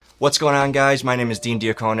What's going on, guys? My name is Dean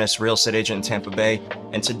Diaconis, real estate agent in Tampa Bay,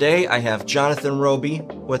 and today I have Jonathan Roby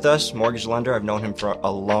with us, mortgage lender. I've known him for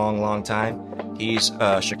a long, long time. He's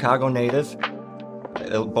a Chicago native,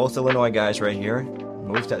 both Illinois guys right here,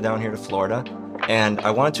 moved down here to Florida, and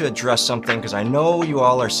I wanted to address something because I know you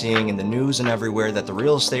all are seeing in the news and everywhere that the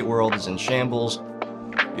real estate world is in shambles.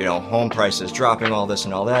 You know, home prices dropping, all this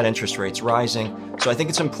and all that, interest rates rising. So I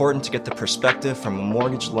think it's important to get the perspective from a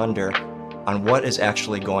mortgage lender on what is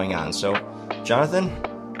actually going on. So, Jonathan?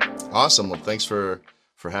 Awesome. Well, thanks for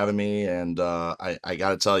having me. And I got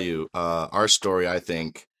to tell you, our story, I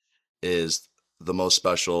think, is the most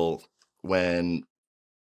special. When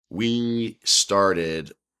we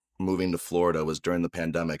started moving to Florida was during the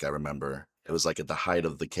pandemic, I remember. It was like at the height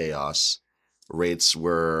of the chaos. Rates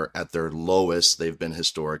were at their lowest they've been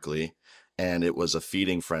historically, and it was a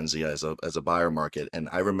feeding frenzy as a buyer market. And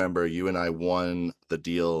I remember you and I won the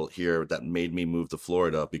deal here that made me move to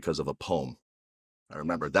Florida because of a poem. I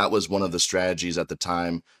remember that was one of the strategies at the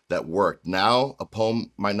time that worked. Now, a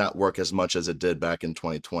poem might not work as much as it did back in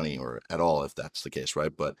 2020 or at all, if that's the case,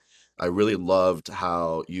 right? But I really loved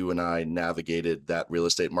how you and I navigated that real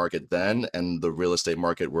estate market then and the real estate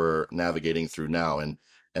market we're navigating through now, and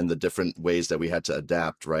the different ways that we had to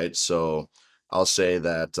adapt, right? So I'll say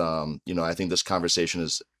that, I think this conversation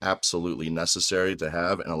is absolutely necessary to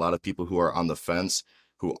have. And a lot of people who are on the fence,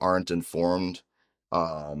 who aren't informed,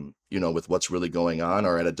 with what's really going on,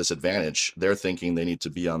 are at a disadvantage. They're thinking they need to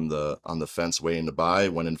be on the fence waiting to buy,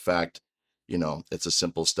 when in fact, it's a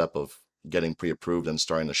simple step of getting pre-approved and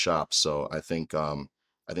starting to shop. So I think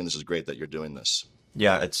this is great that you're doing this.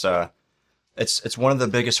 Yeah, it's one of the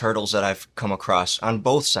biggest hurdles that I've come across on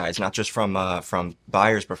both sides, not just from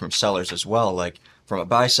buyers, but from sellers as well. Like from a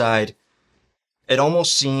buy side, it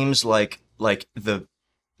almost seems like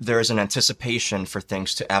there is an anticipation for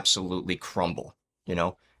things to absolutely crumble, you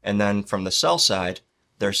know? And then from the sell side,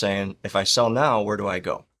 they're saying, if I sell now, where do I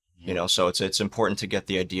go? You know, so it's important to get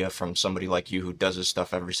the idea from somebody like you who does this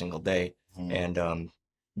stuff every single day and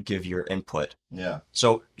give your input. Yeah.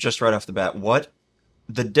 So just right off the bat, what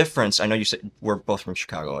the difference, I know you said we're both from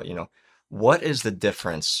Chicago, what is the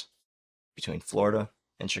difference between Florida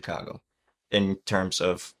and Chicago in terms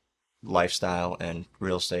of lifestyle and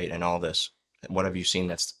real estate and all this? What have you seen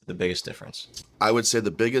that's the biggest difference? I would say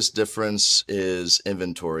the biggest difference is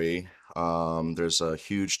inventory. There's a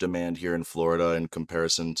huge demand here in Florida in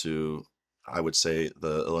comparison to, I would say,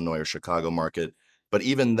 the Illinois or Chicago market. But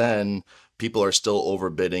even then, people are still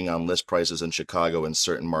overbidding on list prices in Chicago in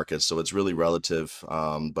certain markets. So it's really relative.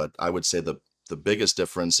 But I would say the biggest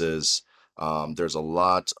difference is there's a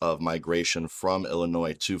lot of migration from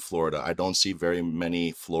Illinois to Florida. I don't see very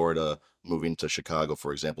many Florida moving to Chicago,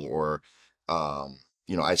 for example, or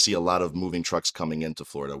I see a lot of moving trucks coming into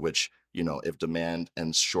Florida, which, if demand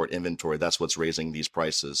and short inventory, that's what's raising these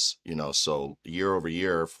prices, so year over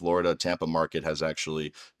year, Florida Tampa market has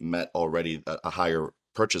actually met already a higher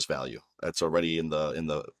purchase value. That's already in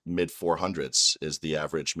the mid 400s is the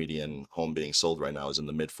average median home being sold right now is in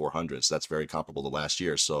the mid 400s. That's very comparable to last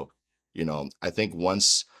year. So, I think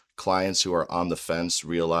once clients who are on the fence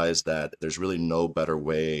realize that there's really no better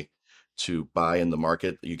way to buy in the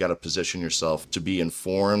market, you got to position yourself to be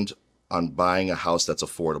informed on buying a house that's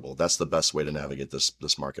affordable. That's the best way to navigate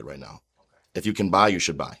this market right now. If you can buy, you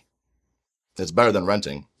should buy. It's better than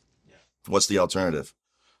renting. What's the alternative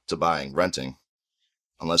to buying? Renting,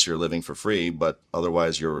 unless you're living for free, but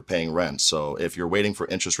otherwise you're paying rent. So if you're waiting for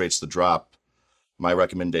interest rates to drop, my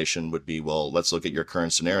recommendation would be, well, let's look at your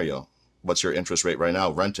current scenario. What's your interest rate right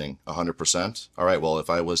now? Renting 100%. All right. Well, if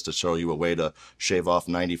I was to show you a way to shave off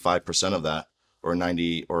 95% of that, or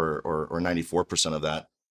 90 or 94% of that,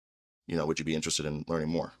 would you be interested in learning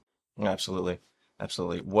more? Absolutely.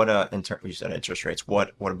 Absolutely. What you said interest rates.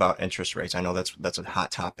 What about interest rates? I know that's a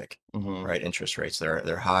hot topic, right? Interest rates.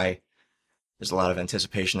 They're high. There's a lot of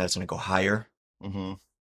anticipation that it's going to go higher. Mm-hmm.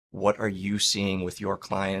 What are you seeing with your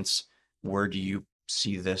clients? Where do you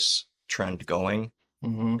see this trend going?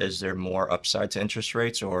 Mm-hmm. Is there more upside to interest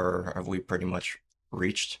rates, or have we pretty much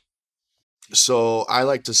reached? So I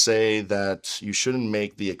like to say that you shouldn't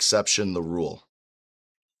make the exception the rule,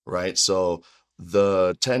 right? So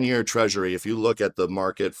the 10-year treasury, if you look at the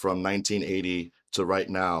market from 1980 to right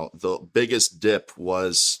now, the biggest dip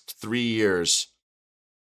was 3 years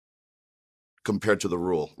compared to the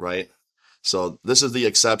rule, right? So this is the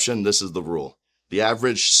exception, this is the rule. The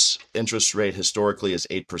average interest rate historically is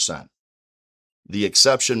 8%. The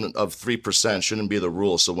exception of 3% shouldn't be the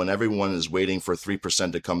rule. So when everyone is waiting for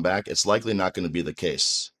 3% to come back, it's likely not going to be the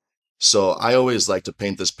case. So I always like to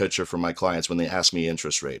paint this picture for my clients when they ask me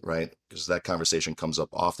interest rate, right? Because that conversation comes up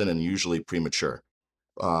often and usually premature.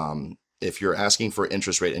 If you're asking for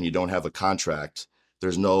interest rate and you don't have a contract,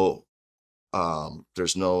 there's no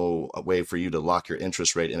there's no way for you to lock your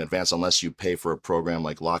interest rate in advance unless you pay for a program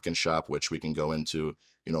like Lock and Shop, which we can go into,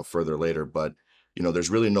 further later. But, there's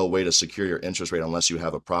really no way to secure your interest rate unless you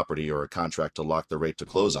have a property or a contract to lock the rate to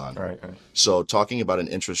close on. Right, right. So talking about an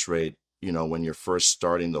interest rate, when you're first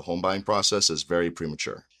starting the home buying process is very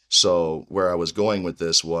premature. So where I was going with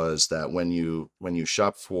this was that when you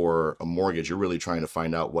shop for a mortgage, you're really trying to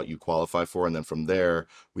find out what you qualify for, and then from there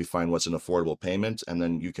we find what's an affordable payment, and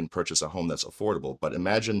then you can purchase a home that's affordable. But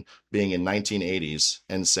imagine being in 1980s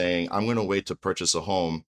and saying, I'm going to wait to purchase a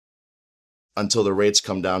home until the rates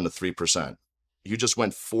come down to 3%. You just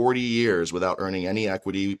went 40 years without earning any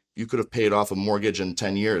equity. You could have paid off a mortgage in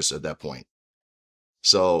 10 years at that point.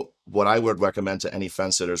 So what I would recommend to any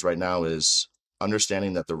fence sitters right now is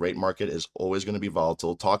understanding that the rate market is always going to be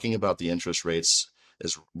volatile. Talking about the interest rates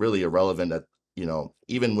is really irrelevant at,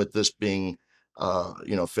 even with this being,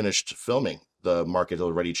 finished filming, the market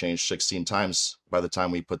already changed 16 times by the time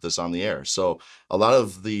we put this on the air. So a lot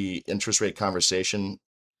of the interest rate conversation,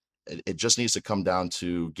 it just needs to come down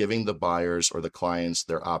to giving the buyers or the clients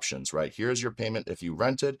their options, right? Here's your payment if you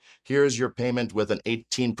rent it. Here's your payment with an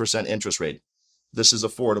 18% interest rate. This is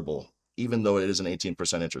affordable, even though it is an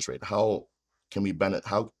 18% interest rate. How can we benefit?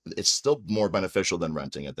 How it's still more beneficial than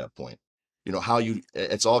renting at that point.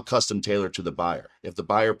 It's all custom tailored to the buyer. If the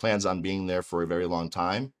buyer plans on being there for a very long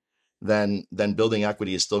time, then building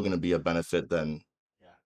equity is still going to be a benefit than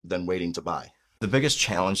waiting to buy. The biggest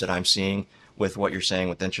challenge that I'm seeing with what you're saying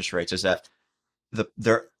with interest rates is that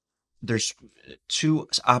there's two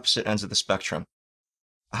opposite ends of the spectrum.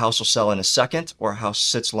 A house will sell in a second, or a house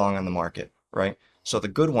sits long on the market, right? So the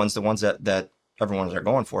good ones, the ones that everyone's are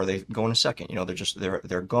going for, they go in a second.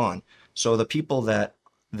 They're gone. So the people that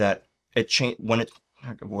it change when it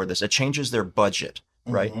how can I word this, it changes their budget,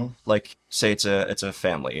 right? Mm-hmm. Like say it's a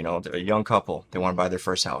family, a young couple, they want to buy their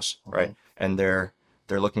first house, right? Mm-hmm. And they're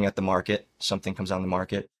looking at the market, something comes on the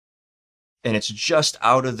market, and it's just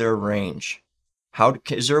out of their range.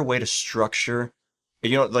 Is there a way to structure?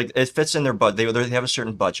 Like it fits in their budget. They have a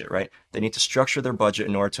certain budget, right? They need to structure their budget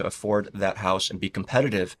in order to afford that house and be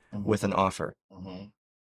competitive with an offer. Mm-hmm.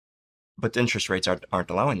 But the interest rates aren't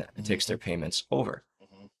allowing that. It takes Mm-hmm. their payments over.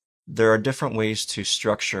 Mm-hmm. There are different ways to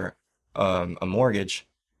structure a mortgage.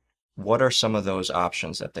 What are some of those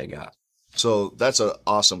options that they got? So that's an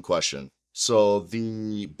awesome question. So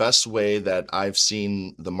the best way that I've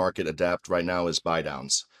seen the market adapt right now is buy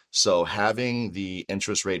downs. So having the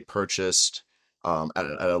interest rate purchased at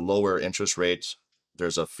a lower interest rate,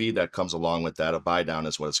 there's a fee that comes along with that. A buy down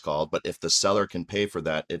is what it's called. But if the seller can pay for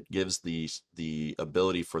that, it gives the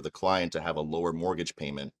ability for the client to have a lower mortgage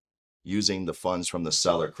payment using the funds from the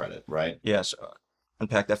seller credit, right? Yes.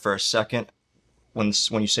 Unpack that for a second. When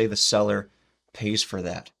you say the seller pays for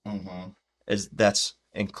that, Mm-hmm. that's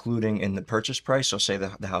including in the purchase price. So say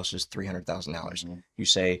the house is $300,000. Mm-hmm. You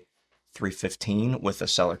say 315 with a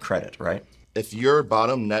seller credit, right? If your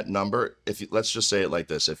bottom net number, let's just say it like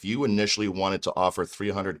this, if you initially wanted to offer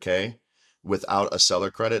 300K without a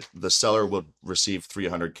seller credit, the seller will receive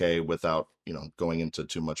 300K without, going into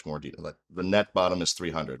too much more detail. Like the net bottom is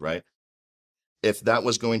 300, right? If that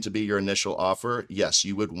was going to be your initial offer, yes,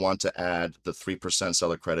 you would want to add the 3%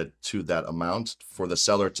 seller credit to that amount for the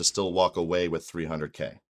seller to still walk away with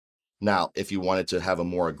 300K. Now, if you wanted to have a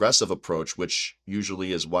more aggressive approach, which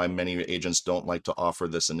usually is why many agents don't like to offer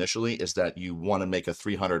this initially, is that you want to make a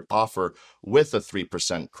 300 offer with a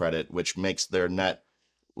 3% credit, which makes their net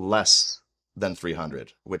less than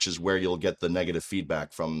 300, which is where you'll get the negative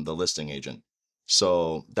feedback from the listing agent.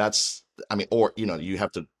 So or, you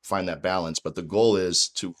have to find that balance, but the goal is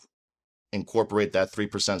to incorporate that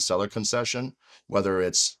 3% seller concession, whether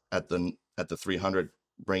it's at the 300,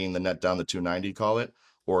 bringing the net down to 290, call it,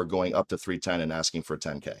 or going up to 310 and asking for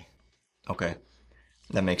 10K. Okay,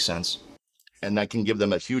 that makes sense. And that can give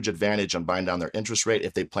them a huge advantage on buying down their interest rate.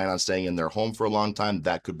 If they plan on staying in their home for a long time,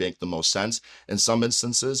 that could make the most sense. In some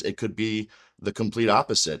instances, it could be the complete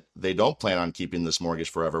opposite. They don't plan on keeping this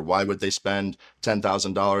mortgage forever. Why would they spend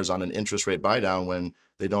 $10,000 on an interest rate buy down when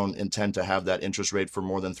they don't intend to have that interest rate for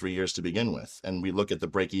more than 3 years to begin with? And we look at the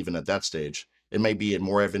break even at that stage. It may be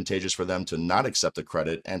more advantageous for them to not accept the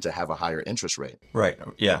credit and to have a higher interest rate. Right.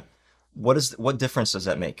 Yeah. What difference does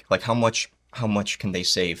that make? Like how much can they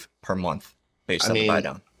save per month based I on the buy mean,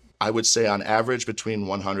 down? I would say on average between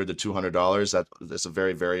 $100 to $200. That's a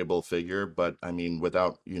very variable figure, but I mean,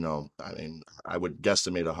 I would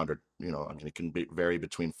guesstimate 100. It can vary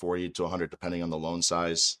between 40 to 100 depending on the loan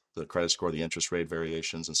size, the credit score, the interest rate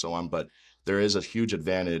variations, and so on. But there is a huge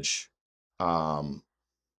advantage, um,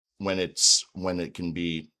 when it can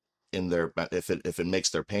be in their, if it makes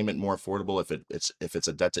their payment more affordable, if it's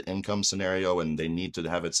a debt to income scenario and they need to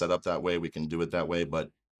have it set up that way, we can do it that way. But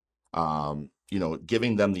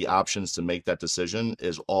giving them the options to make that decision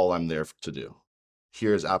is all I'm there to do.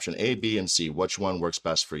 Here's option A, B, and C. Which one works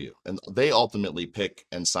best for you? And they ultimately pick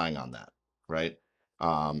and sign on that, right?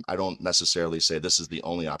 I don't necessarily say this is the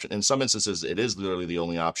only option. In some instances, it is literally the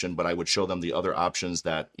only option, but I would show them the other options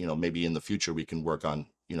that, maybe in the future we can work on,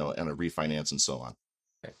 and a refinance and so on.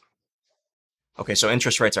 Okay, so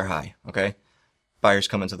interest rates are high. Okay, buyers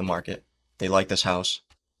come into the market. They like this house.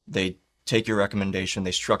 They take your recommendation.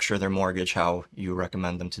 They structure their mortgage how you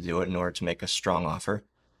recommend them to do it in order to make a strong offer.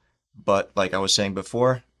 But like I was saying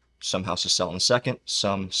before, some houses sell in a second,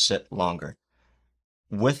 some sit longer.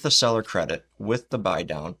 With the seller credit, with the buy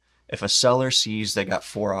down, if a seller sees they got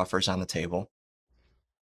four offers on the table,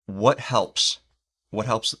 what helps? What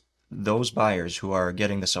helps those buyers who are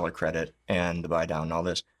getting the seller credit and the buy down and all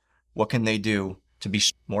this? What can they do to be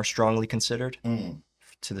more strongly considered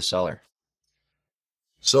to the seller?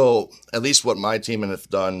 So, at least what my team have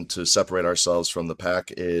done to separate ourselves from the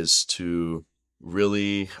pack is to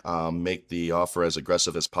really make the offer as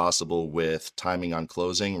aggressive as possible with timing on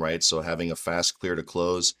closing, right? So, having a fast clear to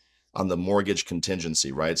close on the mortgage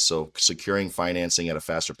contingency, right? So, securing financing at a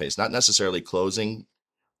faster pace, not necessarily closing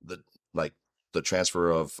the like the transfer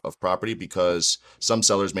of property, because some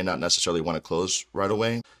sellers may not necessarily want to close right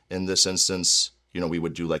away. In this instance, we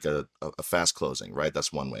would do like a fast closing, right?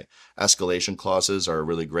 That's one way. Escalation clauses are a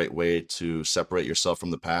really great way to separate yourself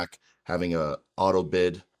from the pack. Having a auto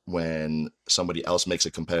bid when somebody else makes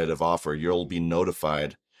a competitive offer, you'll be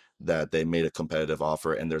notified that they made a competitive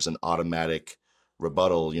offer, and there's an automatic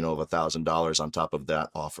rebuttal, of $1,000 on top of that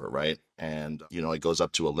offer, right? And it goes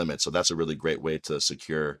up to a limit. So that's a really great way to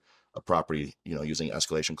secure a property, using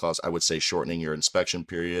escalation clause. I would say shortening your inspection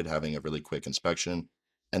period, having a really quick inspection,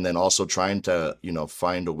 and then also trying to,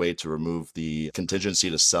 find a way to remove the contingency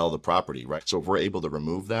to sell the property, right? So if we're able to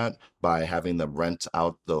remove that by having them rent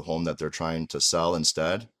out the home that they're trying to sell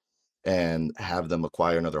instead, and have them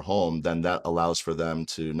acquire another home, then that allows for them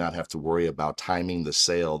to not have to worry about timing the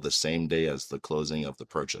sale the same day as the closing of the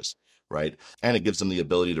purchase, right? And it gives them the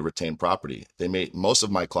ability to retain property. Most of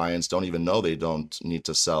my clients don't even know they don't need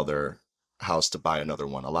to sell their house to buy another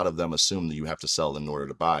one. A lot of them assume that you have to sell in order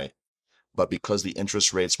to buy. But because the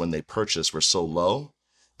interest rates when they purchase were so low,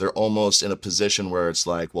 they're almost in a position where it's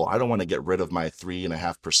like, well, I don't want to get rid of my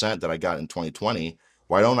 3.5% that I got in 2020.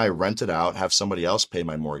 Why don't I rent it out, have somebody else pay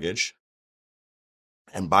my mortgage,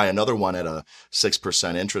 and buy another one at a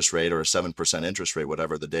 6% interest rate or a 7% interest rate,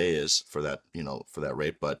 whatever the day is for that, for that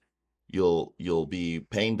rate. But you'll be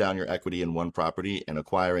paying down your equity in one property and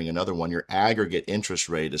acquiring another one. Your aggregate interest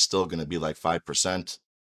rate is still going to be like 5%,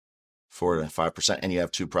 4 to 5%, and you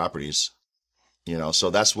have two properties. So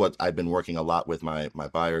that's what I've been working a lot with my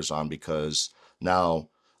buyers on, because now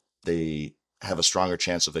they have a stronger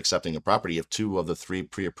chance of accepting a property if two of the three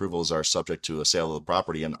pre-approvals are subject to a sale of the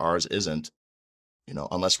property and ours isn't.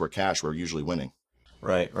 Unless we're cash, we're usually winning.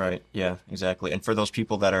 Right, right. Yeah, exactly. And for those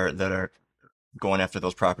people that are going after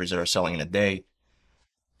those properties that are selling in a day,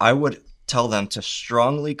 I would tell them to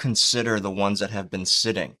strongly consider the ones that have been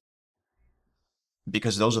sitting,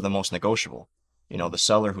 because those are the most negotiable. The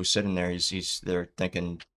seller who's sitting there, they're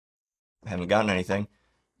thinking, haven't gotten anything.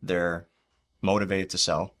 They're motivated to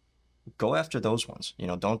sell. Go after those ones.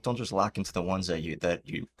 Don't just lock into the ones that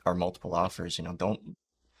you are multiple offers. Don't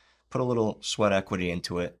put a little sweat equity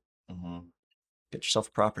into it. Mm-hmm. Get yourself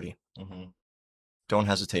a property. Mm-hmm. Don't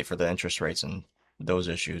hesitate for the interest rates and those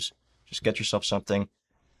issues. Just get yourself something.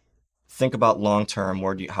 Think about long term.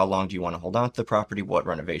 How long do you want to hold on to the property? What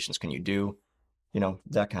renovations can you do?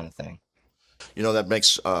 That kind of thing. That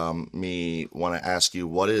makes me want to ask you,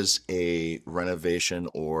 what is a renovation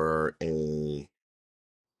or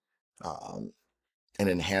um, an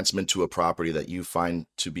enhancement to a property that you find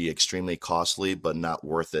to be extremely costly but not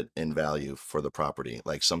worth it in value for the property?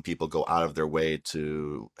 Like, some people go out of their way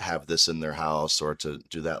to have this in their house or to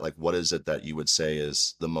do that. Like, what is it that you would say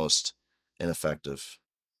is the most ineffective?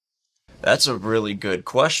 That's a really good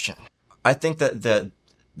question. I think that the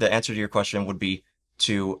answer to your question would be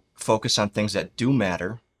to focus on things that do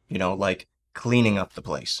matter, like cleaning up the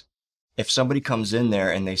place. If somebody comes in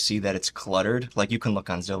there and they see that it's cluttered, like you can look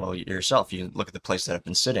on Zillow yourself, you look at the place that have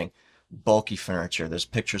been sitting, bulky furniture, there's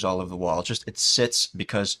pictures all over the wall. It sits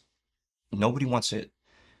because nobody wants it.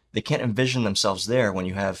 They can't envision themselves there when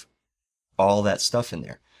you have all that stuff in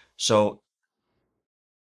there. So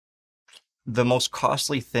the most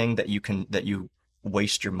costly thing that you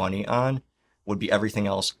waste your money on would be everything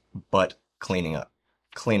else but cleaning up.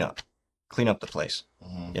 Clean up. clean up the place.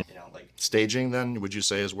 Hmm. Like Staging, then, would you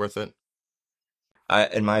say is worth it?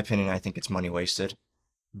 in my opinion, I think it's money wasted,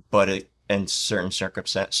 but in certain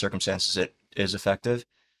circumstances, it is effective.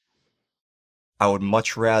 I would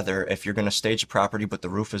much rather, if you're going to stage a property, but the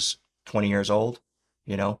roof is 20 years old,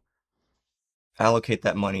 you know, allocate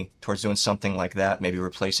that money towards doing something like that, maybe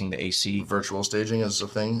replacing the AC. Virtual staging is a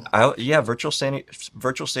thing. Yeah, virtual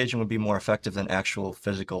staging would be more effective than actual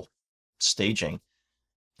physical staging.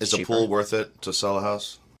 It's Is a pool cheaper. worth it to sell a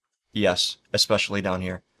house? Yes, especially down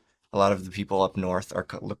here. A lot of the people up north are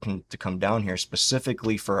looking to come down here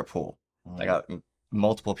specifically for a pool. I Mm. got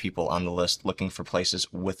multiple people on the list looking for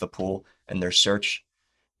places with a pool, and their search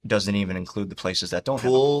doesn't even include the places that don't have a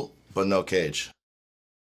pool. Pool, but no cage.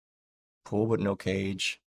 Pool but no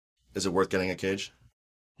cage. Is it worth getting a cage?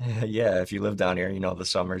 Yeah, if you live down here, you know the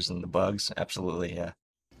summers and the bugs. Absolutely, yeah.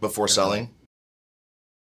 Before Definitely.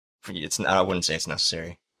 selling? It's not, I wouldn't say it's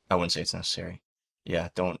necessary. I wouldn't say it's necessary. Yeah,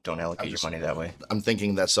 don't I'm allocate your just money that way. I'm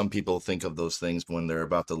thinking that some people think of those things when they're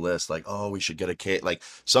about to list, like, oh, we should get a cage. Like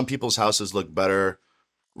some people's houses look better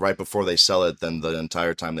right before they sell it than the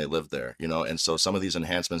entire time they live there, you know? And so some of these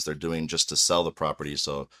enhancements they're doing just to sell the property,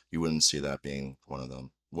 so you wouldn't see that being one of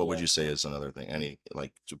them. What would Yeah. you say is another thing? Any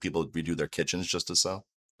like do people redo their kitchens just to sell?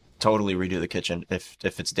 Totally redo the kitchen. If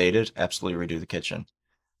it's dated, absolutely redo the kitchen.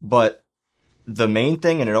 But the main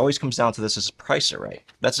thing, and it always comes down to this, is price it right.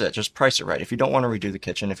 That's it. Just price it right. If you don't want to redo the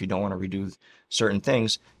kitchen, if you don't want to redo certain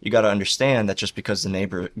things, you got to understand that just because the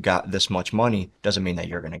neighbor got this much money doesn't mean that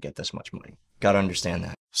you're going to get this much money. Got to understand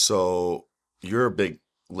that. So you're a big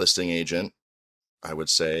listing agent, I would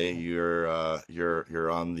say. You're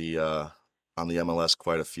on the MLS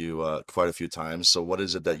quite a few times. So what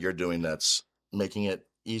is it that you're doing that's making it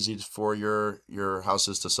easy for your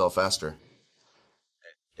houses to sell faster?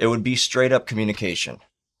 It would be straight up communication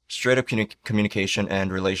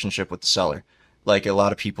and relationship with the seller. Like a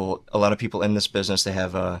lot of people in this business, they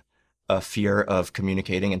have a fear of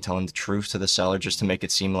communicating and telling the truth to the seller just to make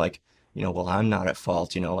it seem like, well, I'm not at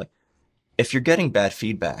fault. Like if you're getting bad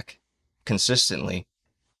feedback consistently,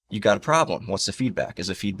 you got a problem. What's the feedback? Is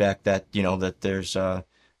the feedback that, that there's,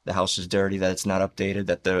 the house is dirty, that it's not updated,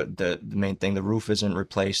 that the main thing, the roof isn't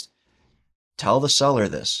replaced? Tell the seller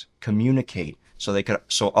this, communicate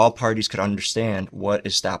so all parties could understand what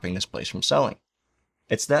is stopping this place from selling.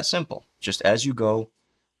 It's that simple. Just as you go,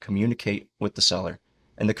 communicate with the seller.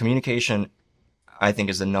 And the communication, I think,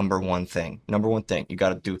 is the number one thing. Number one thing. You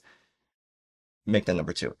got to make that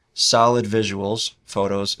number two. Solid visuals,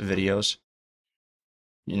 photos, videos,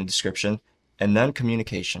 description, and then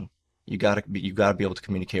communication. You got to be able to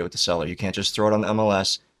communicate with the seller. You can't just throw it on the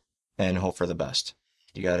MLS and hope for the best.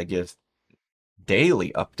 You got to give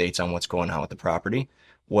daily updates on what's going on with the property,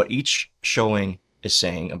 what each showing is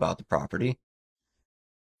saying about the property,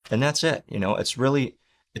 and that's it.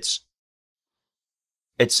 It's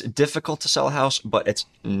it's difficult to sell a house, but it's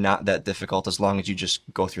not that difficult as long as you just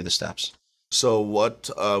go through the steps. So what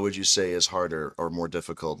would you say is harder or more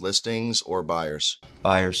difficult, listings or buyers?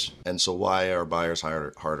 Buyers, And so why are buyers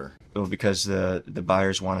harder? well, because the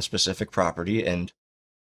buyers want a specific property, and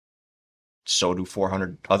so do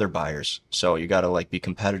 400 other buyers. So you got to like be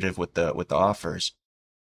competitive with the offers.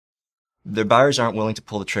 The buyers aren't willing to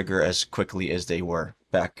pull the trigger as quickly as they were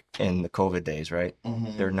back in the COVID days, right?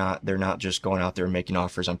 Hmm. They're not just going out there and making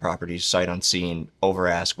offers on properties sight unseen, over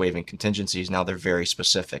ask, waiving contingencies. Now they're very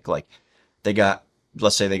specific. Like they got,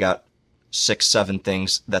 let's say they got six, seven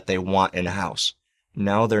things that they want in a house.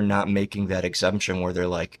 Now they're not making that exemption where they're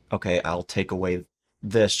like, okay, I'll take away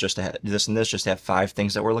this just to have this and this just to have five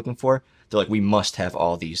things that we're looking for. They're like, we must have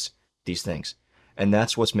all these things. And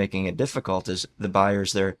that's what's making it difficult is the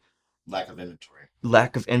buyers, their Lack of inventory.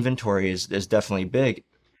 lack of inventory is definitely big.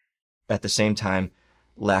 At the same time,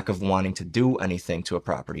 lack of wanting to do anything to a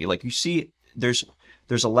property. Like you see, there's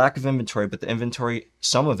a lack of inventory, but the inventory,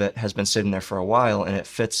 some of it has been sitting there for a while, and it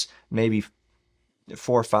fits maybe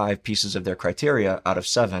 4 or 5 pieces of their criteria out of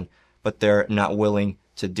 7, but they're not willing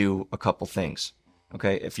to do a couple things.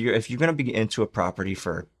 Okay, if you're going to be into a property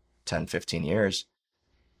for 10, 15 years,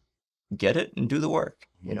 get it and do the work.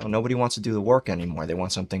 Nobody wants to do the work anymore. They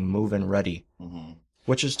want something move-in ready, Hmm.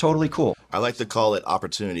 which is totally cool. I like to call it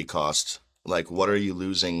opportunity cost. Like, what are you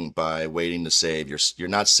losing by waiting to save? You're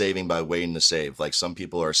not saving by waiting to save. Like some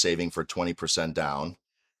people are saving for 20% down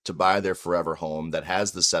to buy their forever home that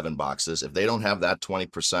has the 7 boxes. If they don't have that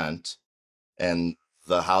 20% and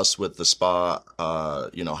the house with the spa,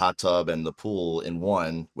 hot tub and the pool in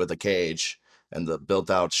one with a cage and the built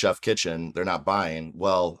out chef kitchen, they're not buying.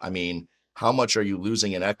 Well, I mean, how much are you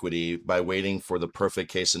losing in equity by waiting for the perfect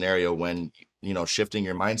case scenario when, shifting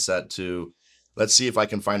your mindset to Let's see if I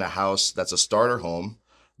can find a house that's a starter home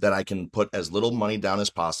that I can put as little money down as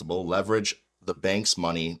possible, leverage the bank's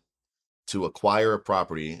money to acquire a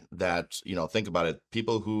property that, think about it.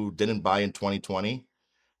 People who didn't buy in 2020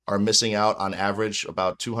 are missing out on average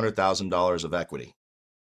about $200,000 of equity.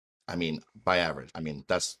 I mean, by average. I mean,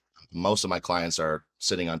 that's most of my clients are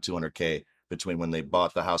sitting on 200K between when they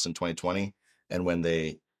bought the house in 2020 and when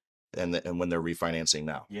they and when they're refinancing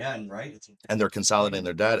now. Yeah, and right. And they're consolidating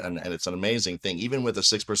their debt, and it's an amazing thing. Even with a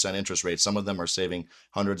 6% interest rate, some of them are saving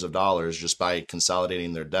hundreds of dollars just by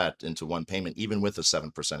consolidating their debt into one payment, even with a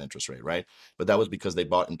 7% interest rate, right? But that was because they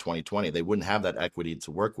bought in 2020. They wouldn't have that equity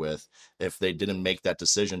to work with if they didn't make that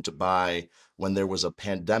decision to buy when there was a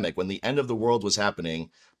pandemic, when the end of the world was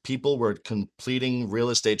happening. People were completing real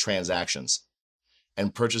estate transactions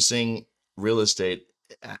and purchasing real estate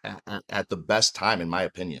at the best time, in my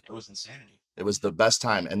opinion. It was insanity. It was the best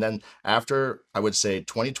time. And then after, I would say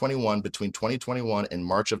 2021, between 2021 and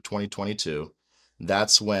March of 2022,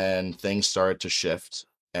 that's when things started to shift.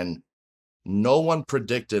 And no one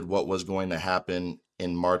predicted what was going to happen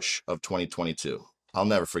in March of 2022. I'll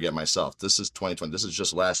never forget myself. This is 2020. This is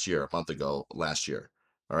just last year, a month ago, last year.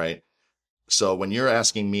 All right. So when you're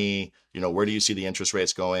asking me, where do you see the interest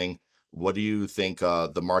rates going? What do you think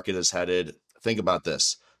the market is headed? Think about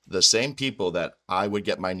this. The same people that I would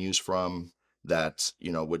get my news from that,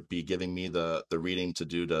 would be giving me the reading to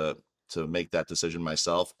do to make that decision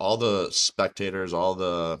myself. All the spectators, all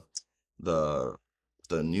the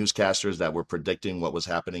the newscasters that were predicting what was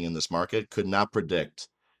happening in this market could not predict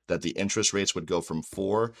that the interest rates would go from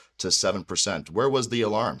 4 to 7%. Where was the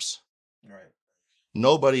alarms? Right.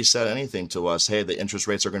 Nobody said anything to us, hey, the interest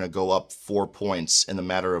rates are going to go up 4 points in a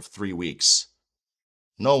matter of 3 weeks.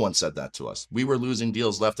 No one said that to us. We were losing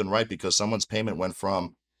deals left and right because someone's payment went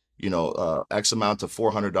from, X amount to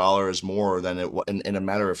 $400 more than in a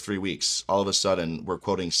matter of 3 weeks. All of a sudden, we're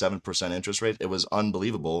quoting 7% interest rate. It was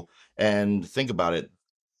unbelievable. And think about it.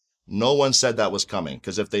 No one said that was coming,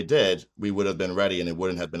 because if they did, we would have been ready and it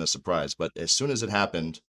wouldn't have been a surprise. But as soon as it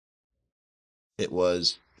happened, it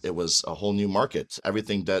was a whole new market.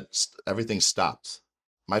 Everything stopped.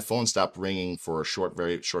 My phone stopped ringing for a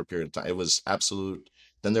very short period of time. It was absolute.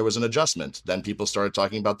 Then there was an adjustment. Then people started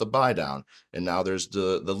talking about the buy down, and now there's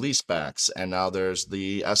the lease backs, and now there's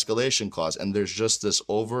the escalation clause, and there's just this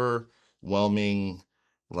overwhelming.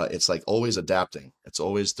 It's like always adapting.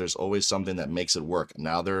 There's always something that makes it work.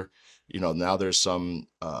 Now there's some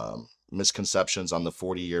misconceptions on the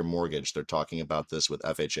 40-year mortgage. They're talking about this with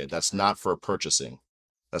FHA. That's not for purchasing.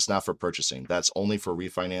 That's not for purchasing. That's only for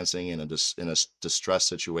refinancing in a distressed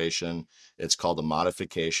situation. It's called a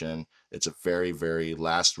modification. It's a very, very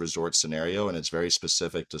last resort scenario, and it's very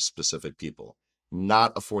specific to specific people.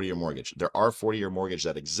 Not a 40-year mortgage. There are 40-year mortgage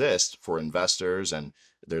that exist for investors, and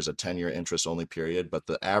there's a 10-year interest only period, but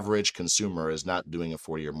the average consumer is not doing a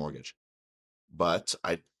 40-year mortgage. But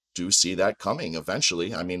I do see that coming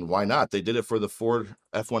eventually. I mean, why not? They did it for the Ford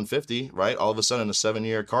F-150, right? All of a sudden, a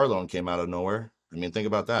 7-year car loan came out of nowhere. I mean, think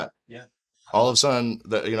about that. Yeah. All of a sudden,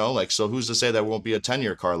 so who's to say there won't be a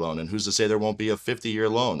 10-year car loan, and who's to say there won't be a 50-year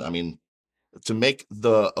loan? I mean, to make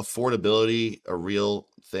the affordability a real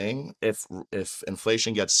thing, if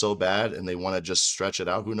inflation gets so bad and they want to just stretch it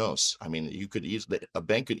out, who knows? I mean, a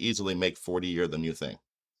bank could easily make 40-year the new thing.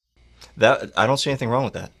 That I don't see anything wrong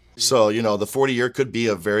with that. So, the 40-year could be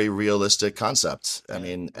a very realistic concept. I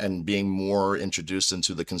mean, and being more introduced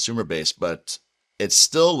into the consumer base, but it's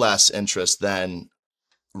still less interest than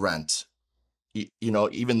rent.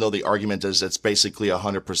 Even though the argument is it's basically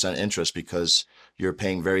 100% interest because you're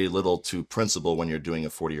paying very little to principal when you're doing a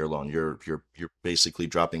 40-year loan. You're basically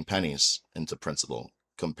dropping pennies into principal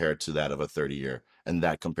compared to that of a 30-year, and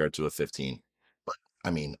that compared to a 15. But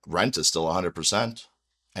I mean, rent is still 100%,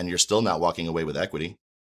 and you're still not walking away with equity.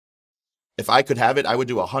 If I could have it, I would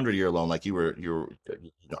do 100-year loan like I would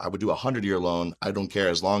do 100-year loan. I don't care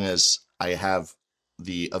as long as I have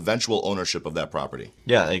the eventual ownership of that property.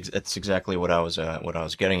 Yeah, that's exactly what I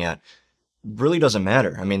was getting at. Really doesn't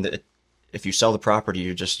matter. I mean, if you sell the property,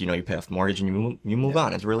 you just you pay off the mortgage and you move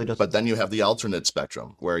on. It really doesn't. But then you have the alternate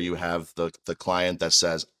spectrum where you have the client that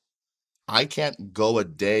says, I can't go a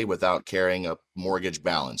day without carrying a mortgage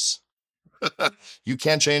balance. You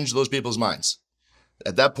can't change those people's minds.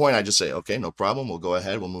 At that point, I just say, okay, no problem. We'll go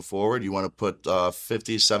ahead. We'll move forward. You want to put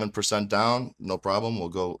 57% down? No problem. We'll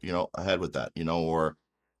go, ahead with that,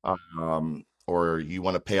 or you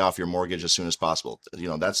want to pay off your mortgage as soon as possible.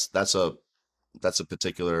 That's a that's a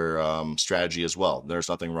particular strategy as well. There's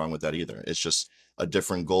nothing wrong with that either. It's just a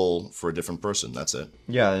different goal for a different person. That's it.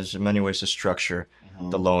 Yeah, there's many ways to structure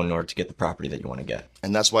the loan in order to get the property that you want to get.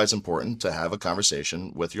 And that's why it's important to have a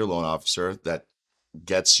conversation with your loan officer that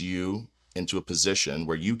gets you into a position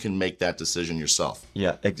where you can make that decision yourself.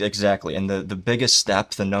 Yeah, exactly. And the biggest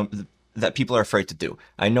step, that people are afraid to do.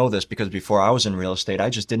 I know this because before I was in real estate, I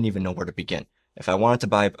just didn't even know where to begin. If I wanted to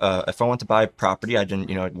buy property, I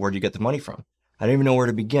didn't, where do you get the money from? I didn't even know where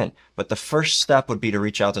to begin. But the first step would be to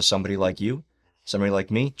reach out to somebody like you, somebody like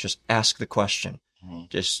me. Just ask the question.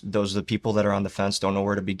 Just those are the people that are on the fence, don't know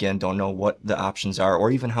where to begin, don't know what the options are,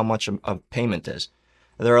 or even how much a payment is.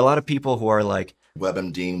 There are a lot of people who are like,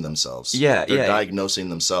 WebMDing themselves. Yeah, They're yeah. diagnosing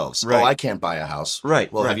themselves. Right. Oh, I can't buy a house.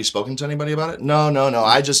 Right. Well, right. have you spoken to anybody about it? No.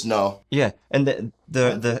 I just know. Yeah, and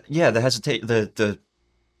the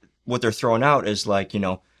what they're throwing out is like,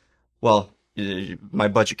 well, my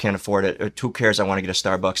budget can't afford it. Who cares? I want to get a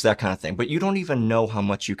Starbucks, that kind of thing. But you don't even know how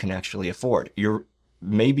much you can actually afford.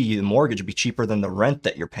 Maybe the mortgage would be cheaper than the rent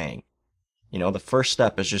that you're paying. The first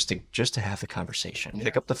step is just to have the conversation.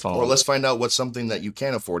 Pick up the phone. Or let's find out what's something that you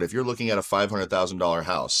can afford. If you're looking at a $500,000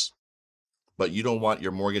 house, but you don't want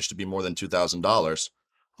your mortgage to be more than $2,000,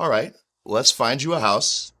 all right, let's find you a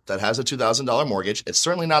house that has a $2,000 mortgage. It's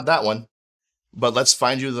certainly not that one, but let's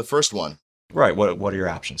find you the first one. Right. What are your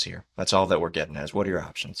options here? That's all that we're getting at is what are your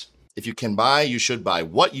options? If you can buy, you should buy.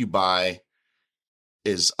 What you buy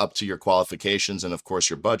is up to your qualifications and, of course,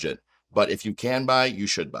 your budget. But if you can buy, you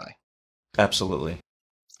should buy. Absolutely.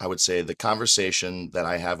 I would say the conversation that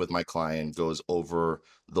I have with my client goes over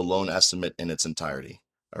the loan estimate in its entirety.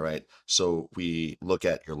 All right. So we look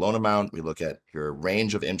at your loan amount, we look at your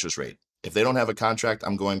range of interest rate. If they don't have a contract,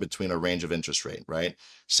 I'm going between a range of interest rate, right?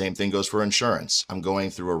 Same thing goes for insurance. I'm going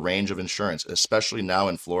through a range of insurance, especially now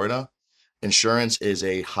in Florida. Insurance is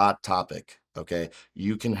a hot topic. Okay.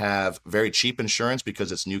 You can have very cheap insurance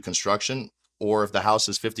because it's new construction, or if the house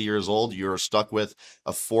is 50 years old, you're stuck with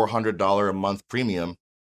a $400 a month premium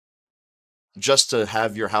just to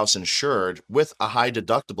have your house insured with a high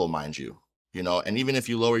deductible, mind you. And even if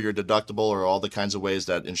you lower your deductible or all the kinds of ways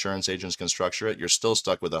that insurance agents can structure it, you're still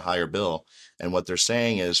stuck with a higher bill. And what they're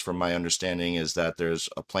saying is, from my understanding, is that there's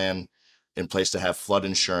a plan in place to have flood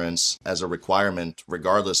insurance as a requirement,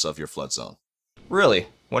 regardless of your flood zone. Really?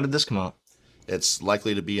 When did this come out? It's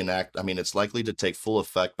likely to be it's likely to take full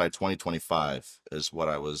effect by 2025, is what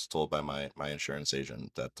I was told by my insurance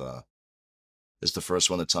agent. That is the first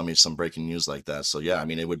one to tell me some breaking news like that. So yeah,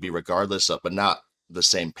 it would be regardless of, but not the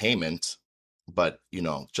same payment. But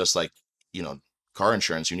just like car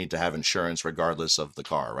insurance, you need to have insurance regardless of the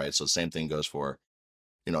car, right? So same thing goes for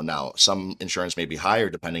now some insurance may be higher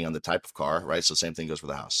depending on the type of car, right? So same thing goes for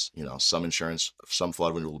the house. Some insurance, some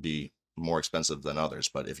flood will be more expensive than others.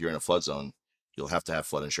 But if you're in a flood zone, you'll have to have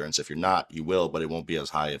flood insurance. If you're not, you will, but it won't be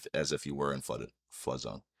as high as if you were in flood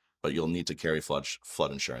zone. But you'll need to carry flood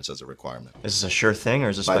insurance as a requirement. Is this a sure thing, or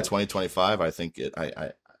is this by 2025? I think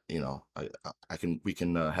we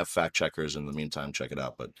can have fact checkers in the meantime check it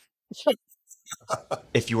out. But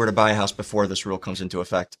if you were to buy a house before this rule comes into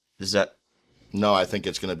effect, is that? No, I think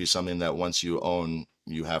it's going to be something that once you own,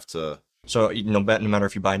 you have to. So no matter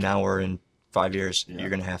if you buy now or in 5 years, you're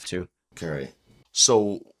going to have to carry.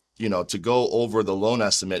 So to go over the loan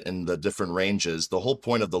estimate in the different ranges, the whole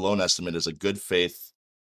point of the loan estimate is a good faith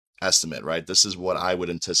estimate, right? This is what I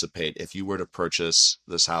would anticipate if you were to purchase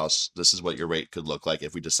this house. This is what your rate could look like.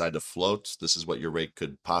 If we decide to float, this is what your rate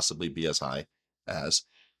could possibly be as high as.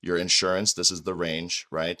 Your insurance, this is the range,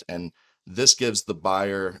 right? And this gives the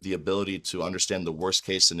buyer the ability to understand the worst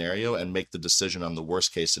case scenario and make the decision on the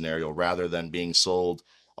worst case scenario rather than being sold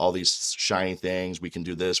all these shiny things. We can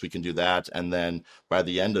do this, we can do that. And then by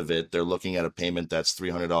the end of it, they're looking at a payment that's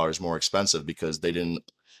 $300 more expensive because they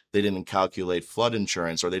didn't calculate flood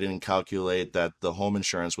insurance, or they didn't calculate that the home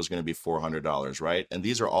insurance was going to be $400, right? And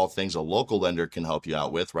these are all things a local lender can help you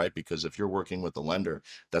out with, right? Because if you're working with a lender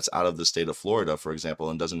that's out of the state of Florida, for example,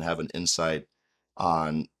 and doesn't have an insight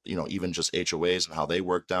on, even just HOAs and how they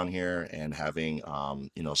work down here, and having,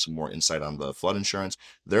 some more insight on the flood insurance,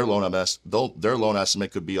 their loan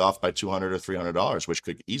estimate could be off by $200 or $300, which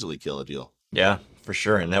could easily kill a deal. Yeah, for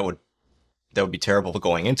sure. And that would be terrible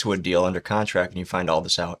going into a deal under contract and you find all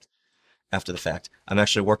this out after the fact. I'm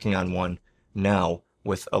actually working on one now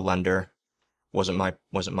with a lender. Wasn't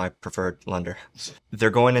my preferred lender. They're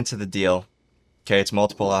going into the deal. Okay, it's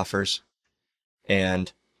multiple offers,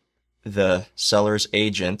 and the seller's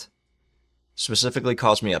agent specifically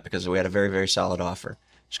calls me up because we had a very, very solid offer.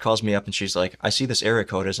 She calls me up and she's like, "I see this area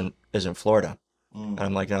code isn't Florida." And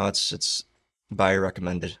I'm like, "No, it's buyer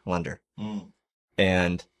recommended lender."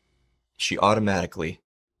 And she automatically,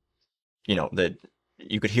 that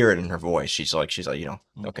you could hear it in her voice. She's like,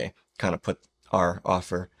 okay, kind of put our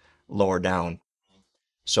offer lower down.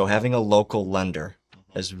 So having a local lender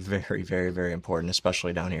is very, very, very important,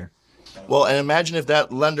 especially down here. Well, and imagine if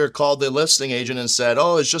that lender called the listing agent and said,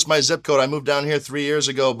 "Oh, it's just my zip code. I moved down here 3 years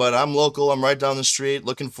ago, but I'm local. I'm right down the street.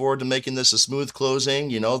 Looking forward to making this a smooth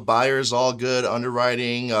closing. Buyers all good.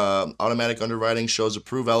 Underwriting, automatic underwriting shows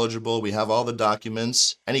approve eligible. We have all the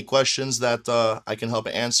documents. Any questions that I can help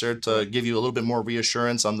answer to give you a little bit more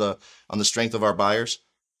reassurance on the strength of our buyers?"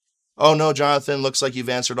 Oh no, Jonathan, looks like you've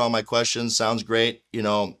answered all my questions. Sounds great.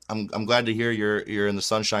 I'm glad to hear you're in the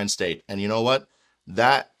Sunshine State. And you know what?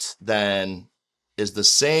 That then is the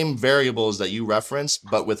same variables that you referenced,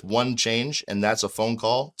 but with one change, and that's a phone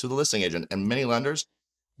call to the listing agent. And many lenders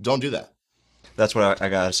don't do that. That's what I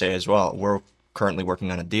gotta say as well. We're currently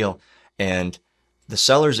working on a deal, and the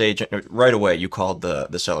seller's agent right away. You called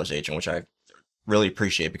the seller's agent, which I really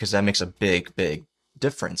appreciate because that makes a big, big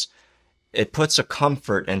difference. It puts a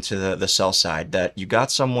comfort into the sell side that you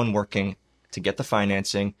got someone working to get the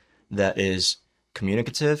financing that is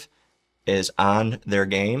communicative, is on their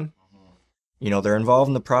game. They're involved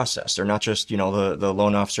in the process. They're not just, the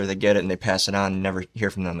loan officer, they get it and they pass it on and never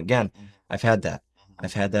hear from them again. I've had that.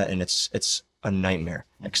 And it's a nightmare.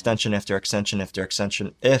 Extension after extension after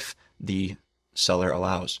extension if the seller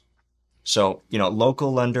allows. So,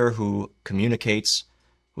 local lender who communicates,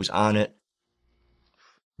 who's on it,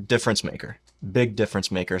 difference maker. Big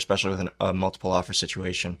difference maker, especially with a multiple offer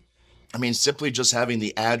situation. I mean, simply just having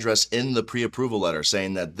the address in the pre-approval letter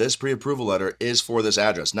saying that this pre-approval letter is for this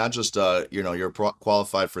address, not just, you're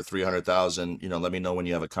qualified for 300,000, let me know when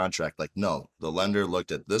you have a contract. Like, no, the lender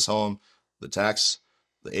looked at this home, the tax,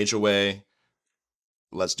 the HOA,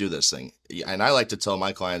 let's do this thing. And I like to tell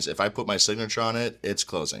my clients, if I put my signature on it, it's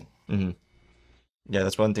closing. Mm-hmm. Yeah,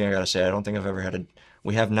 that's one thing I gotta say. I don't think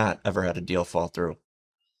we have not ever had a deal fall through.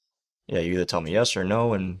 Yeah, you either tell me yes or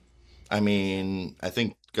no, and I mean, I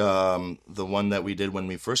think the one that we did when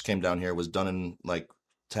we first came down here was done in like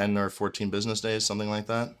 10 or 14 business days, something like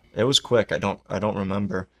that. it was quick. I don't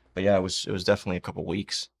remember, but yeah, it was definitely a couple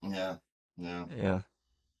weeks. Yeah. Yeah. Yeah.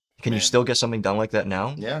 Can you Man. still get something done like that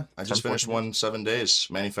now? Yeah. I just 10, finished 14 days? one 7 days,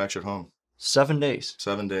 manufactured home. 7 days.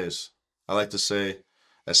 7 days. I like to say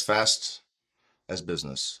as fast as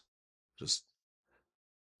business, just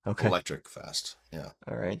Okay. electric fast. Yeah.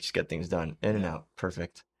 All right. Just get things done. In and Yeah. out.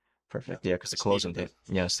 Perfect. Perfect. Yeah. Yeah, because the It's closing needed.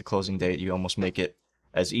 date. Yes, the closing date. You almost make it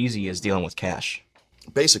as easy as dealing with cash.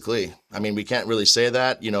 Basically, I mean, we can't really say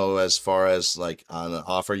that, as far as like on an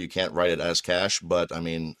offer, you can't write it as cash, but I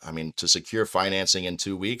mean, to secure financing in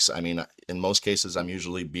 2 weeks, I mean, in most cases, I'm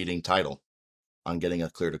usually beating title on getting a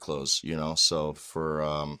clear to close, So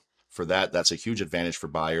for that's a huge advantage for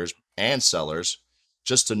buyers and sellers,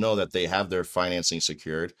 just to know that they have their financing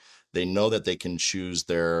secured. They know that they can choose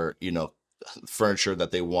their, furniture that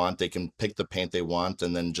they want. They can pick the paint they want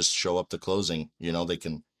and then just show up to closing. They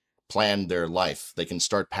can plan their life. They can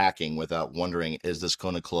start packing without wondering, is this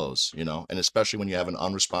going to close? And especially when you have an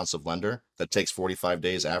unresponsive lender that takes 45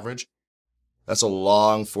 days average, that's a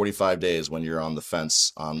long 45 days when you're on the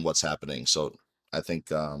fence on what's happening. So I think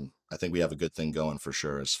we have a good thing going for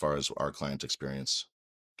sure as far as our client experience.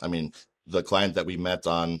 I mean, the client that we met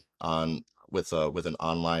on with an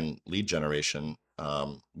online lead generation,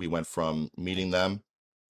 we went from meeting them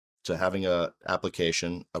to having a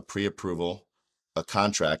application, a pre-approval, a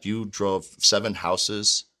contract. You drove 7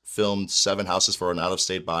 houses, filmed 7 houses for an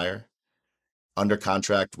out-of-state buyer, under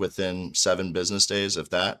contract within 7 business days, if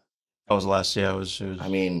that. That was last. Yeah, it was. I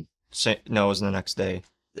mean, No, it was the next day.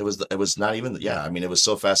 it was not even, yeah. I mean, it was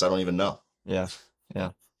so fast. I don't even know. Yeah.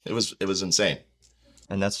 Yeah. It was insane.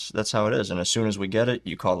 And that's how it is. And as soon as we get it,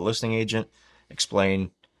 you call the listing agent,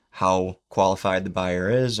 explain how qualified the buyer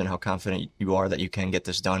is and how confident you are that you can get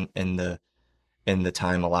this done in the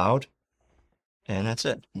time allowed. And that's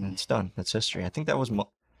it. It's done. That's history. I think there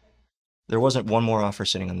wasn't one more offer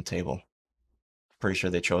sitting on the table. Pretty sure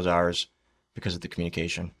they chose ours because of the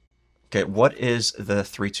communication. Okay, what is the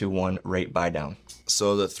 3-2-1 rate buy down?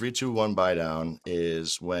 So the 3-2-1 buy down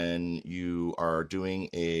is when you are doing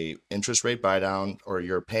a interest rate buy down, or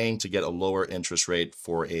you're paying to get a lower interest rate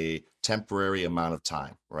for a temporary amount of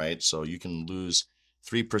time, right? So you can lose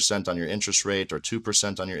 3% on your interest rate or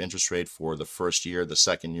 2% on your interest rate for the first year, the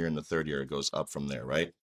second year, and the third year. It goes up from there,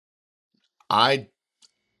 right? I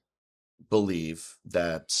believe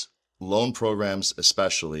that loan programs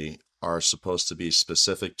especially are supposed to be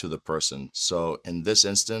specific to the person. So in this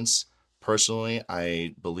instance, personally,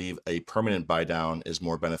 I believe a permanent buy down is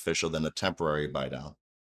more beneficial than a temporary buy down,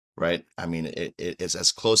 right? I mean, it's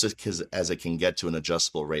as close as it can get to an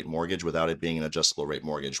adjustable rate mortgage without it being an adjustable rate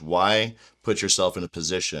mortgage. Why put yourself in a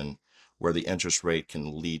position where the interest rate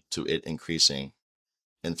can lead to it increasing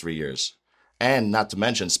in 3 years? And not to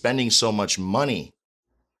mention spending so much money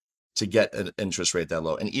to get an interest rate that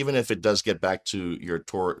low. And even if it does get back to your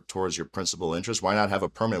towards your principal interest, why not have a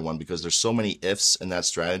permanent one? Because there's so many ifs in that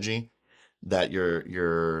strategy that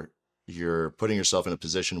you're putting yourself in a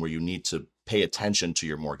position where you need to pay attention to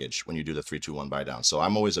your mortgage when you do the 3-2-1 buy down. So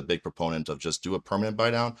I'm always a big proponent of just do a permanent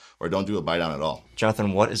buy down or don't do a buy down at all.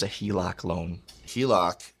 Jonathan, what is a HELOC loan?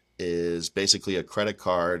 HELOC is basically a credit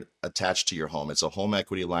card attached to your home. It's a home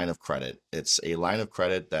equity line of credit. It's a line of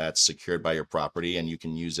credit that's secured by your property and you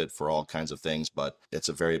can use it for all kinds of things, but it's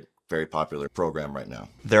a very, very popular program right now.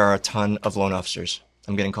 There are a ton of loan officers.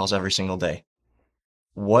 I'm getting calls every single day.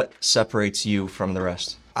 What separates you from the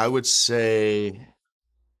rest? I would say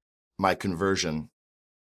my conversion,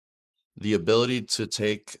 the ability to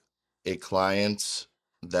take a client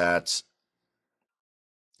that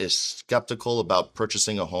is skeptical about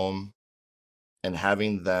purchasing a home and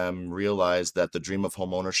having them realize that the dream of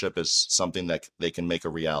home ownership is something that they can make a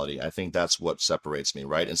reality. I think that's what separates me,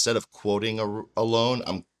 right? Instead of quoting a loan,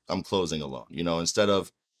 I'm closing a loan. Instead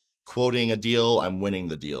of quoting a deal, I'm winning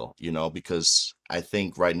the deal, because I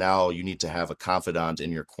think right now you need to have a confidant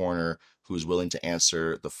in your corner who's willing to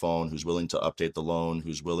answer the phone, who's willing to update the loan,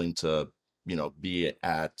 who's willing to, be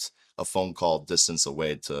at a phone call distance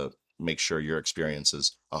away to make sure your experience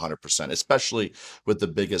is 100%, especially with the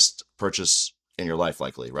biggest purchase in your life,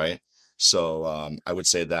 likely, right? So I would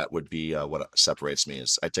say that would be what separates me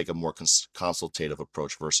is I take a more consultative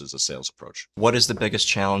approach versus a sales approach. What is the biggest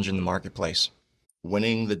challenge in the marketplace?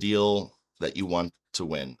 Winning the deal that you want to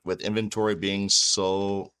win. With inventory being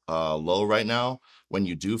so low right now, when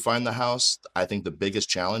you do find the house, I think the biggest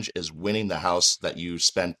challenge is winning the house that you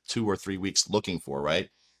spent 2 or 3 weeks looking for, right?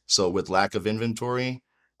 So with lack of inventory,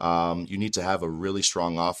 you need to have a really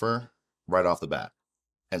strong offer right off the bat.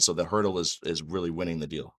 And so the hurdle is really winning the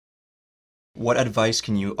deal. What advice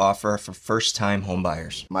can you offer for first-time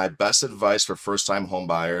homebuyers? My best advice for first-time home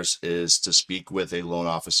buyers is to speak with a loan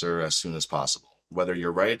officer as soon as possible. Whether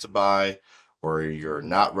you're ready to buy or you're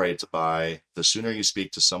not ready to buy, the sooner you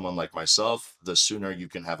speak to someone like myself, the sooner you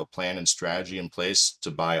can have a plan and strategy in place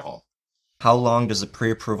to buy a home. How long does the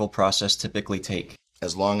pre-approval process typically take?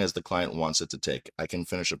 As long as the client wants it to take. I can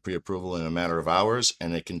finish a pre-approval in a matter of hours,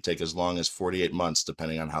 and it can take as long as 48 months,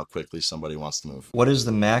 depending on how quickly somebody wants to move. What is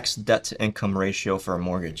the max debt-to-income ratio for a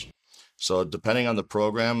mortgage? So depending on the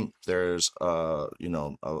program, there's a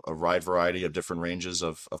wide variety of different ranges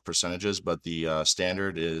of percentages, but the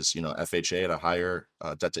standard is FHA at a higher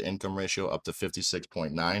debt to income ratio up to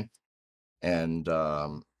 56.9,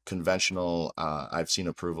 and conventional I've seen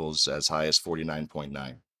approvals as high as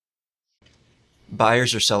 49.9.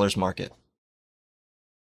 Buyers or sellers market?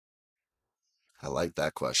 I like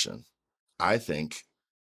that question. I think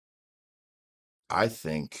I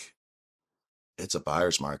think it's a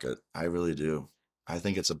buyer's market. I really do. I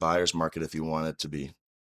think it's a buyer's market if you want it to be,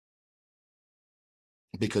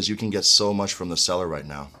 because you can get so much from the seller right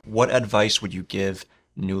now. What advice would you give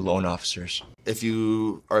new loan officers? If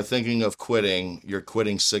you are thinking of quitting, you're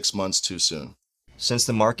quitting 6 months too soon. Since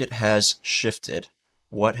the market has shifted,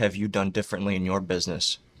 what have you done differently in your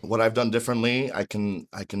business? What I've done differently, I can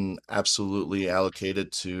absolutely allocate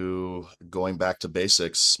it to going back to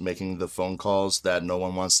basics, making the phone calls that no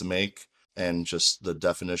one wants to make, and just the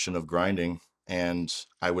definition of grinding. And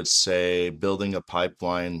I would say building a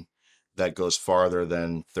pipeline that goes farther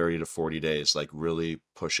than 30 to 40 days, like really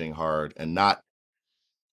pushing hard and not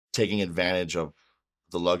taking advantage of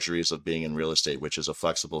the luxuries of being in real estate, which is a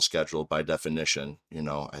flexible schedule by definition.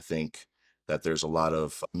 I think that there's a lot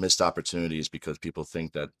of missed opportunities because people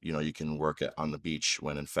think that, you can work on the beach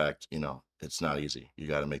when in fact, it's not easy. You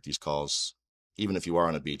got to make these calls. Even if you are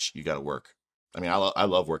on a beach, you got to work. I mean, I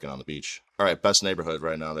love working on the beach. All right. Best neighborhood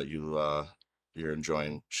right now that you're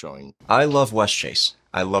enjoying showing. I love West Chase.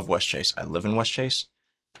 I love West Chase. I live in West Chase.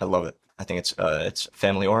 I love it. I think it's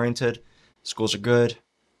family oriented. Schools are good.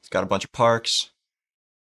 It's got a bunch of parks.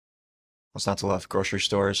 What's not to love? Grocery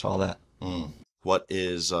stores, all that. What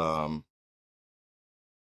is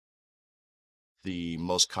the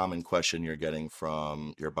most common question you're getting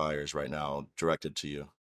from your buyers right now directed to you?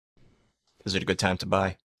 Is it a good time to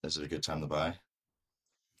buy? Is it a good time to buy?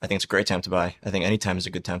 I think it's a great time to buy. I think any time is a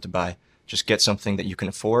good time to buy. Just get something that you can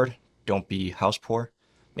afford. Don't be house poor.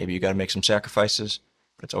 Maybe you got to make some sacrifices,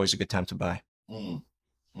 but it's always a good time to buy. Mm.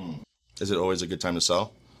 Is it always a good time to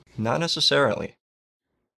sell? Not necessarily.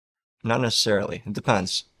 Not necessarily. It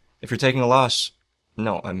depends. If you're taking a loss,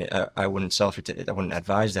 No, I mean, I wouldn't sell if you're I wouldn't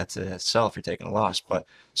advise that to sell if you're taking a loss. But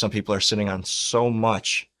some people are sitting on so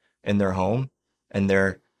much in their home, and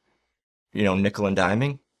they're, nickel and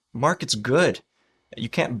diming. Market's good. You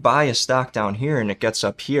can't buy a stock down here and it gets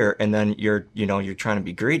up here, and then you're trying to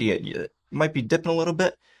be greedy. It might be dipping a little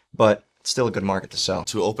bit, but it's still a good market to sell.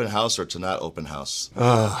 To open house or to not open house?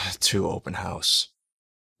 To open house.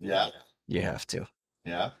 Yeah. You have to.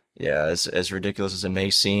 Yeah. Yeah, as ridiculous as it may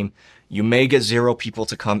seem, you may get zero people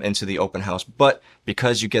to come into the open house, but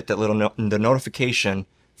because you get that the notification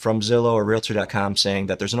from Zillow or Realtor.com saying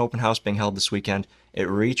that there's an open house being held this weekend, it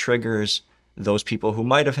re-triggers those people who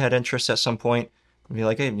might have had interest at some point and be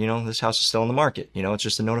like, hey, this house is still in the market. It's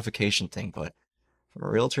just a notification thing. But from a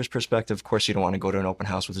realtor's perspective, of course, you don't want to go to an open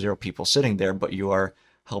house with zero people sitting there, but you are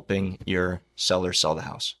helping your seller sell the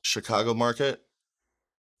house. Chicago market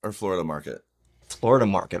or Florida market? Florida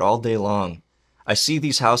market all day long. I see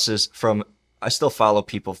these houses I still follow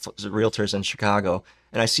people, realtors in Chicago,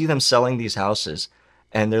 and I see them selling these houses,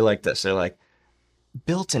 and they're like this. They're like,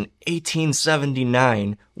 built in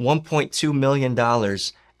 1879, $1.2 million,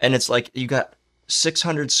 and it's like you got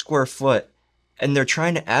 600 square foot, and they're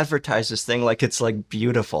trying to advertise this thing like it's like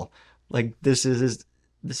beautiful. Like this is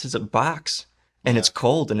a box, and it's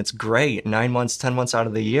cold and it's gray 9 months, 10 months out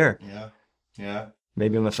of the year. Yeah. Yeah.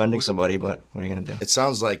 Maybe I'm offending somebody, but what are you gonna do? It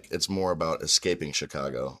sounds like it's more about escaping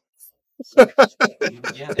Chicago.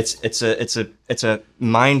 Yeah, it's a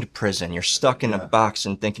mind prison. You're stuck in a box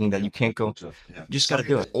and thinking that you can't go. You just got to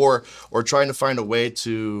do it. Or trying to find a way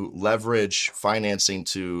to leverage financing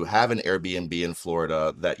to have an Airbnb in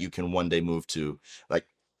Florida that you can one day move to. Like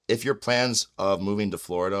if your plans of moving to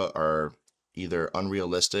Florida are either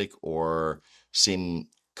unrealistic or seem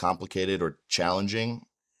complicated or challenging,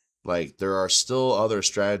 like there are still other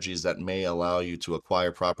strategies that may allow you to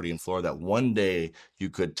acquire property in Florida that one day you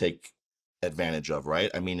could take advantage of,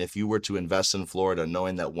 right? I mean, if you were to invest in Florida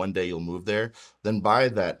knowing that one day you'll move there, then buy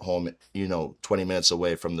that home, 20 minutes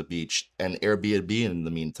away from the beach and Airbnb in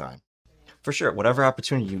the meantime. For sure, whatever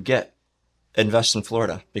opportunity you get, invest in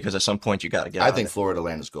Florida because at some point you got to get I out think of it. Florida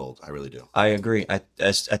land is gold. I really do. I agree. At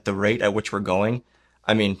the rate at which we're going,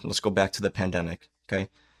 I mean, let's go back to the pandemic. Okay,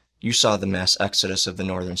 you saw the mass exodus of the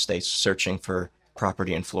northern states searching for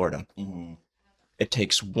property in Florida. Mm-hmm. It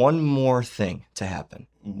takes one more thing to happen,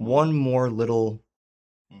 one more little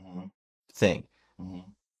thing,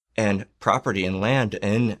 and property and land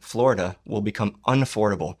in Florida will become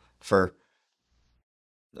unaffordable for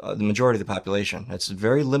the majority of the population. It's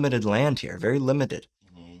very limited land here, very limited,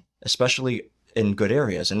 especially in good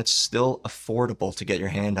areas, and it's still affordable to get your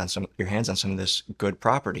hands on some of this good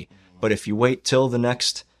property. But if you wait till the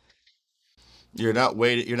next, You're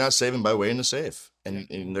not saving by waiting to save.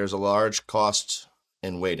 And there's a large cost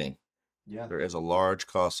in waiting. yeah, There is a large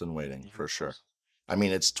cost in waiting for sure. I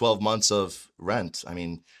mean, it's 12 months of rent. I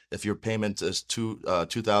mean, if your payment is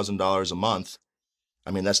 $2,000 a month, I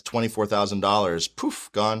mean, that's $24,000. Poof,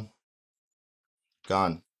 gone,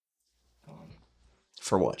 gone.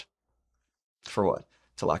 for what? For what?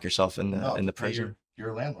 To lock yourself in the No, in the pay prison?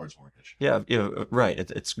 your landlord's mortgage. Yeah, yeah, right.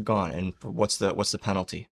 It's gone. And what's the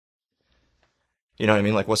penalty? You know what I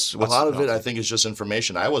mean? Like A what's lot the of it, I penalty? think, is just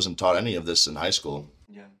information. I wasn't taught any of this in high school.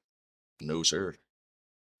 Yeah. No, sir.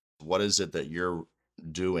 What is it that you're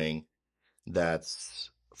doing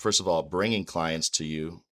that's, first of all, bringing clients to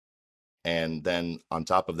you, and then on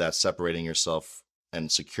top of that, separating yourself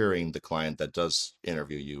and securing the client that does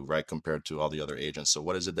interview you, right, compared to all the other agents? So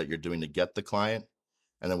what is it that you're doing to get the client?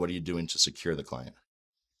 And then what are you doing to secure the client?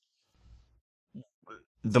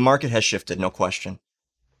 The market has shifted, no question.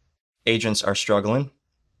 Agents are struggling,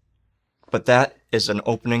 but that is an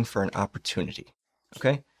opening for an opportunity.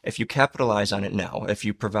 Okay? If you capitalize on it now, if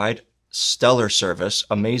you provide stellar service,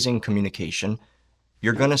 amazing communication,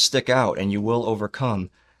 you're going to stick out and you will overcome.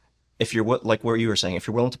 If you're like what you were saying, if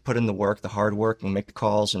you're willing to put in the work, the hard work, and make the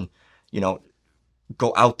calls, and you know,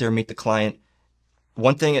 go out there, meet the client.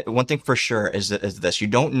 One thing for sure is this: you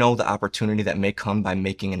don't know the opportunity that may come by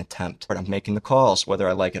making an attempt. But I'm making the calls, whether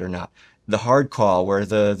I like it or not. The hard call, where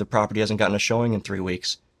the property hasn't gotten a showing in 3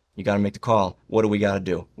 weeks, you got to make the call. What do we got to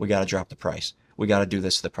do? We got to drop the price. We got to do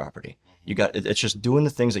this to the property. It's just doing the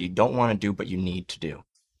things that you don't want to do, but you need to do.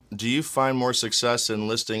 Do you find more success in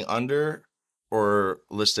listing under or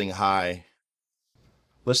listing high?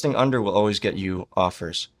 Listing under will always get you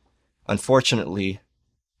offers. Unfortunately,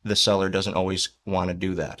 the seller doesn't always want to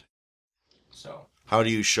do that. So How do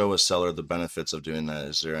you show a seller the benefits of doing that?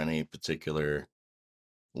 Is there any particular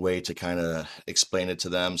way to kind of explain it to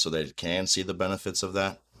them so they can see the benefits of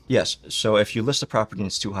that? yes, so if you list a property and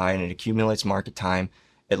it's too high and it accumulates market time,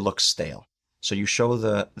 it looks stale. So you show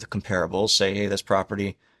the comparables, say, hey, this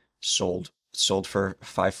property sold for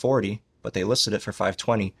 540, but they listed it for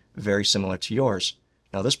 520, very similar to yours.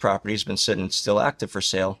 Now this property's been sitting still active for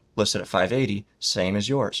sale, listed at 580, same as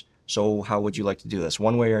yours. So how would you like to do this?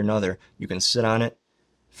 One way or another, you can sit on it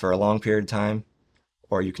for a long period of time,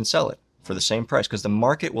 or you can sell it for the same price because the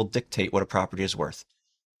market will dictate what a property is worth.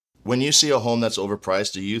 When you see a home that's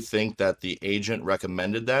overpriced, do you think that the agent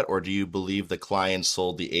recommended that, or do you believe the client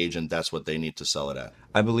told the agent that's what they need to sell it at?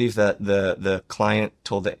 I believe that the client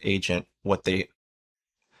told the agent what they,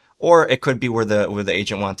 or it could be where the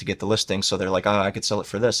agent wanted to get the listing, so they're like, oh, I could sell it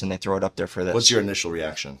for this, and they throw it up there for this. What's your initial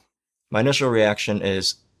reaction? My initial reaction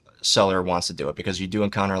is seller wants to do it because you do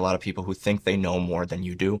encounter a lot of people who think they know more than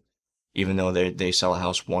you do, even though they sell a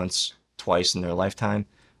house once, twice in their lifetime,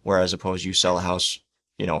 whereas opposed you sell a house,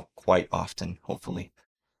 quite often, hopefully.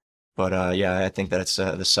 But yeah, I think that it's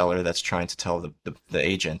the seller that's trying to tell the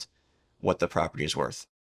agent what the property is worth.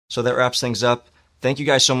 So that wraps things up. Thank you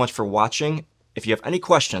guys so much for watching. If you have any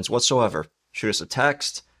questions whatsoever, shoot us a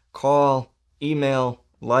text, call, email,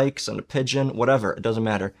 like, send a pigeon, whatever. It doesn't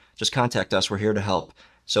matter. Just contact us. We're here to help.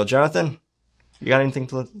 So, Jonathan, you got anything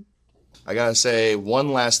to? I gotta say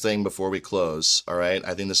one last thing before we close. All right.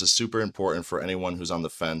 I think this is super important for anyone who's on the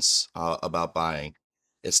fence about buying.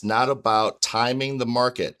 It's not about timing the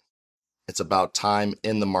market. It's about time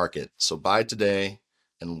in the market. So buy today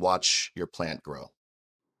and watch your plant grow.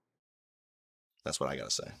 That's what I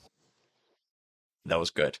gotta say. That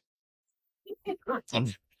was good.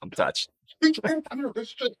 I'm touched.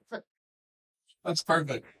 That's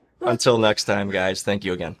perfect. Until next time, guys. Thank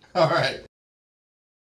you again. All right.